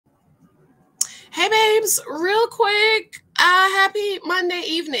babes, real quick, happy Monday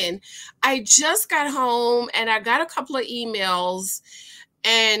evening. I just got home and I got a couple of emails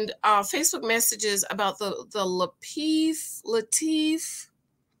and Facebook messages about the Lapeef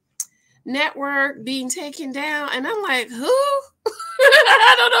network being taken down. And I'm like, who?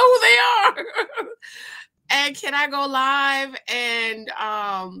 I don't know who they are. And can I go live and,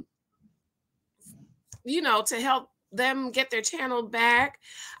 to help them get their channel back?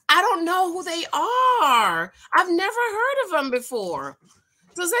 I don't know who they are. I've never heard of them before.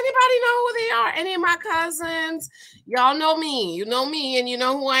 Does anybody know who they are? Any of my cousins? Y'all know me. You know me and you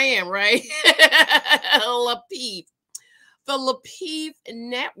know who I am, right? Lapeef. The Lapeef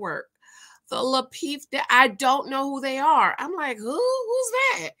network. The Lapeef, I don't know who they are. I'm like, who's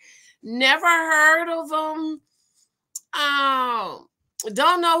that? Never heard of them.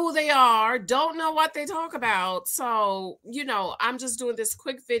 Don't know who they are. Don't know what they talk about. So, I'm just doing this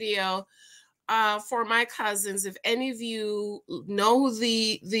quick video for my cousins. If any of you know who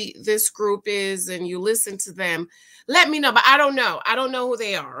this group is and you listen to them, let me know. But I don't know. I don't know who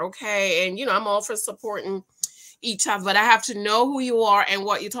they are. Okay. And, I'm all for supporting each other, but I have to know who you are and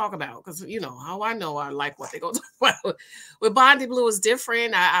what you talk about. Because, how I know I like what they go talk about. With Bondi Blue is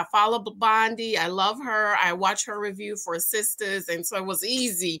different. I follow Bondi. I love her. I watch her review for Sisters. And so it was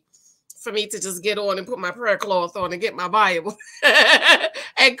easy for me to just get on and put my prayer cloth on and get my Bible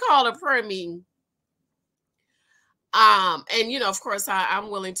and call a prayer meeting. And of course I'm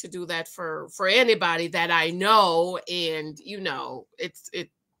willing to do that for anybody that I know, and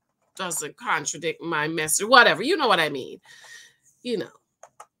it doesn't contradict my message, whatever, you know what I mean,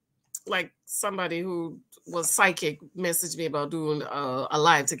 like somebody who was psychic messaged me about doing a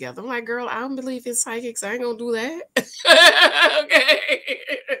live together. I'm like, girl, I don't believe in psychics. I ain't gonna do that. Okay.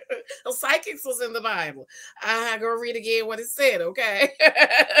 Well, psychics was in the Bible. I go read again what it said. Okay.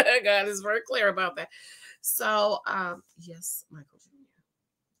 God is very clear about that. So yes, Michael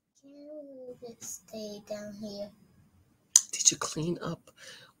Jr. Can you stay down here? Did you clean up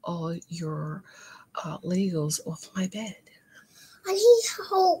all your Legos off my bed? I need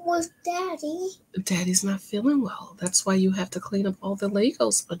help with Daddy. Daddy's not feeling well. That's why you have to clean up all the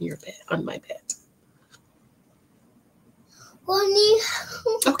Legos on your bed, on my bed. Well, I need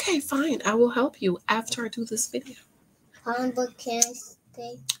help. Okay, fine. I will help you after I do this video. But can I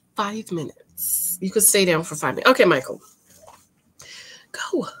stay? 5 minutes. You could stay down for 5 minutes. Okay, Michael.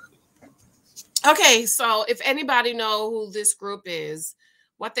 Go. Okay, so if anybody know who this group is,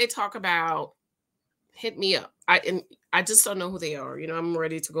 what they talk about, hit me up. I just don't know who they are. I'm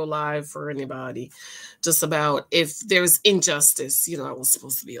ready to go live for anybody. Just about if there's injustice. I was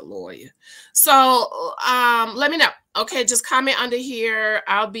supposed to be a lawyer. So let me know. Okay, just comment under here.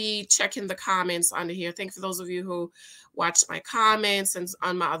 I'll be checking the comments under here. Thank you for those of you who watched my comments, and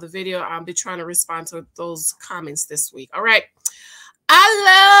on my other video, I'll be trying to respond to those comments this week. All right.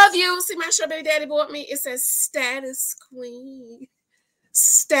 I love you. See my shirt baby daddy bought me. It says Status Queen.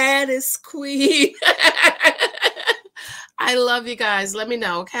 Status Queen. I love you guys. Let me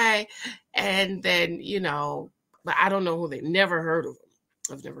know, okay? And then, but I don't know who they. Never heard of them.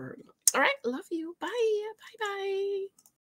 I've never heard of them. All right. Love you. Bye. Bye-bye.